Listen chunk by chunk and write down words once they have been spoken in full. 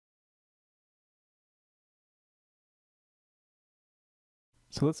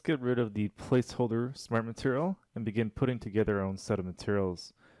So let's get rid of the placeholder smart material and begin putting together our own set of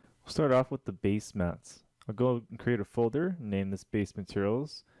materials. We'll start off with the base mats. I'll go and create a folder, name this base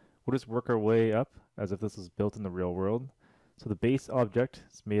materials. We'll just work our way up as if this was built in the real world. So the base object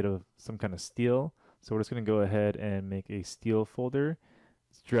is made of some kind of steel. So we're just going to go ahead and make a steel folder.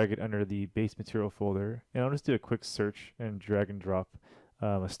 Let's drag it under the base material folder. And I'll just do a quick search and drag and drop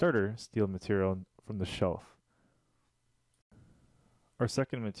a starter steel material from the shelf. Our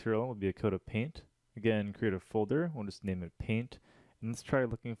second material will be a coat of paint. Again, create a folder. We'll just name it paint. And let's try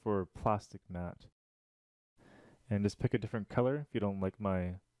looking for plastic matte. And just pick a different color if you don't like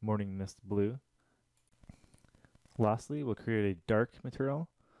my morning mist blue. Lastly, we'll create a dark material.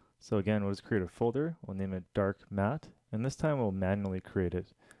 So again, we'll just create a folder. We'll name it dark matte. And this time we'll manually create it.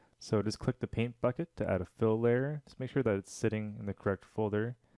 So just click the paint bucket to add a fill layer. Just make sure that it's sitting in the correct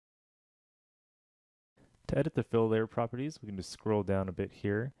folder. To edit the fill layer properties, we can just scroll down a bit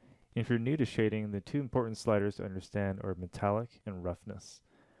here. And if you're new to shading, the two important sliders to understand are metallic and roughness.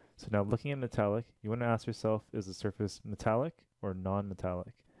 So now looking at metallic, you want to ask yourself, is the surface metallic or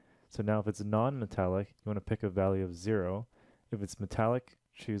non-metallic? So now if it's non-metallic, you want to pick a value of 0. If it's metallic,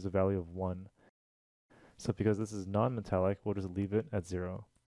 choose a value of 1. So because this is non-metallic, we'll just leave it at 0.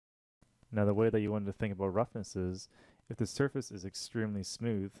 Now the way that you want to think about roughness is, if the surface is extremely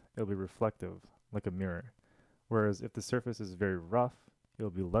smooth, it'll be reflective, like a mirror. Whereas if the surface is very rough,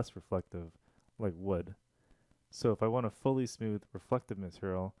 it'll be less reflective, like wood. So if I want a fully smooth reflective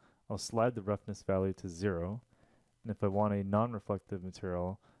material, I'll slide the roughness value to 0. And if I want a non-reflective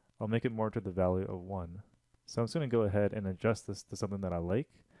material, I'll make it more to the value of 1. So I'm just going to go ahead and adjust this to something that I like.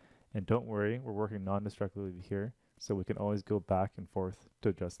 And don't worry, we're working non-destructively here, so we can always go back and forth to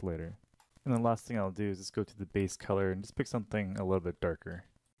adjust later. And the last thing I'll do is just go to the base color and just pick something a little bit darker.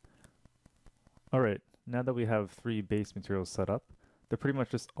 Alright, now that we have 3 base materials set up, they're pretty much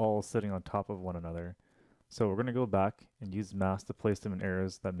just all sitting on top of one another. So we're going to go back and use mask to place them in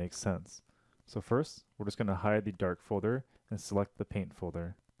areas that make sense. So first, we're just going to hide the dark folder and select the paint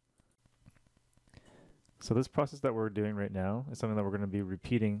folder. So this process that we're doing right now is something that we're going to be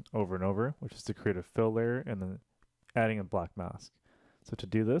repeating over and over, which is to create a fill layer and then adding a black mask. So to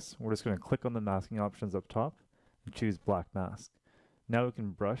do this, we're just going to click on the masking options up top and choose black mask. Now we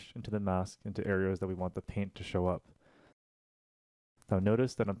can brush into the mask into areas that we want the paint to show up. Now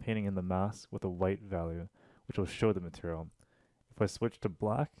notice that I'm painting in the mask with a white value, which will show the material. If I switch to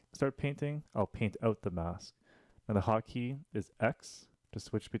black, start painting, I'll paint out the mask. Now the hotkey is X to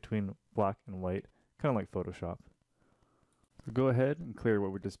switch between black and white, kind of like Photoshop. So go ahead and clear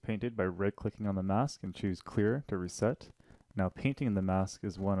what we just painted by right-clicking on the mask and choose Clear to reset. Now painting in the mask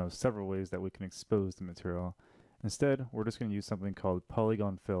is one of several ways that we can expose the material. Instead, we're just going to use something called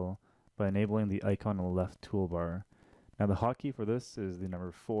Polygon Fill by enabling the icon on the left toolbar. Now the hotkey for this is the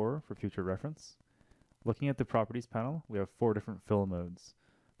number 4 for future reference. Looking at the properties panel, we have 4 different fill modes.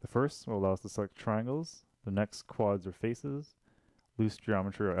 The first will allow us to select triangles, the next quads or faces, loose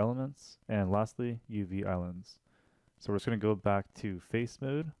geometry or elements, and lastly, UV islands. So we're just going to go back to face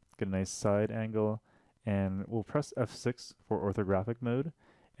mode, get a nice side angle, and we'll press F6 for orthographic mode,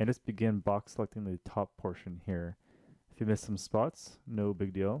 and just begin box selecting the top portion here. If you miss some spots, no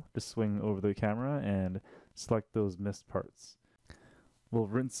big deal. Just swing over the camera and select those missed parts. We'll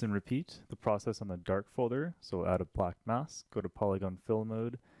rinse and repeat the process on the dark folder, so we'll add a black mask, go to Polygon Fill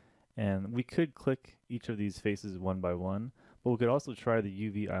mode, and we could click each of these faces one by one, but we could also try the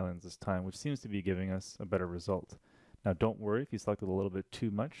UV islands this time, which seems to be giving us a better result. Now don't worry if you selected a little bit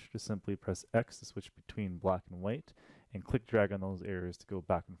too much, just simply press X to switch between black and white, and click drag on those areas to go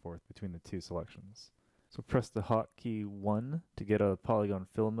back and forth between the two selections. So press the hotkey 1 to get a Polygon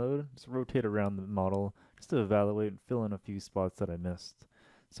Fill mode. Just rotate around the model just to evaluate and fill in a few spots that I missed.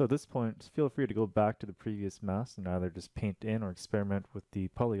 So at this point, just feel free to go back to the previous mask and either just paint in or experiment with the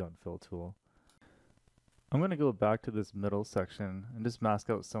Polygon Fill tool. I'm going to go back to this middle section and just mask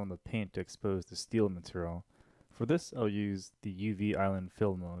out some of the paint to expose the steel material. For this, I'll use the UV Island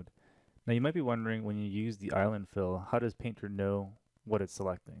Fill mode. Now you might be wondering, when you use the Island Fill, how does Painter know what it's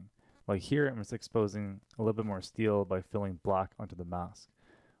selecting? Like here, I'm just exposing a little bit more steel by filling black onto the mask.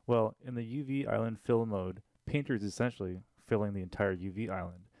 Well, in the UV Island Fill mode, Painter is essentially filling the entire UV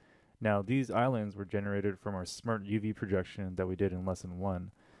island. Now these islands were generated from our smart UV projection that we did in lesson 1.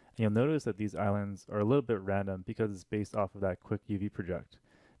 And you'll notice that these islands are a little bit random because it's based off of that quick UV project.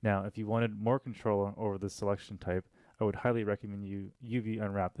 Now, if you wanted more control over the selection type, I would highly recommend you UV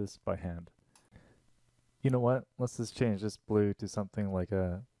unwrap this by hand. You know what? Let's just change this blue to something like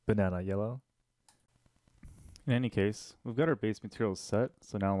a banana yellow. In any case, we've got our base materials set,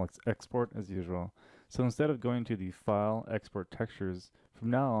 so now let's export as usual. So instead of going to the File, Export Textures,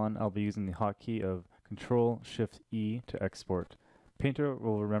 from now on I'll be using the hotkey of Control-Shift-E to export. Painter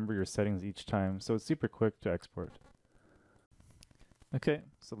will remember your settings each time, so it's super quick to export. Okay,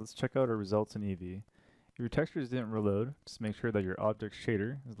 so let's check out our results in EEVEE. If your textures didn't reload, just make sure that your object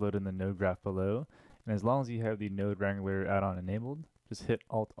shader is loaded in the node graph below, and as long as you have the Node Wrangler add-on enabled, just hit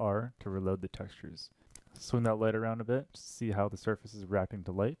Alt-R to reload the textures. Swing that light around a bit to see how the surface is reacting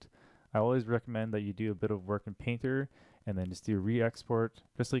to light. I always recommend that you do a bit of work in Painter and then just do re-export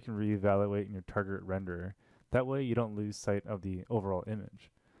just so you can re-evaluate in your target renderer. That way you don't lose sight of the overall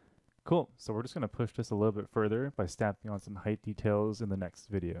image. Cool, so we're just going to push this a little bit further by stamping on some height details in the next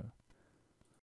video.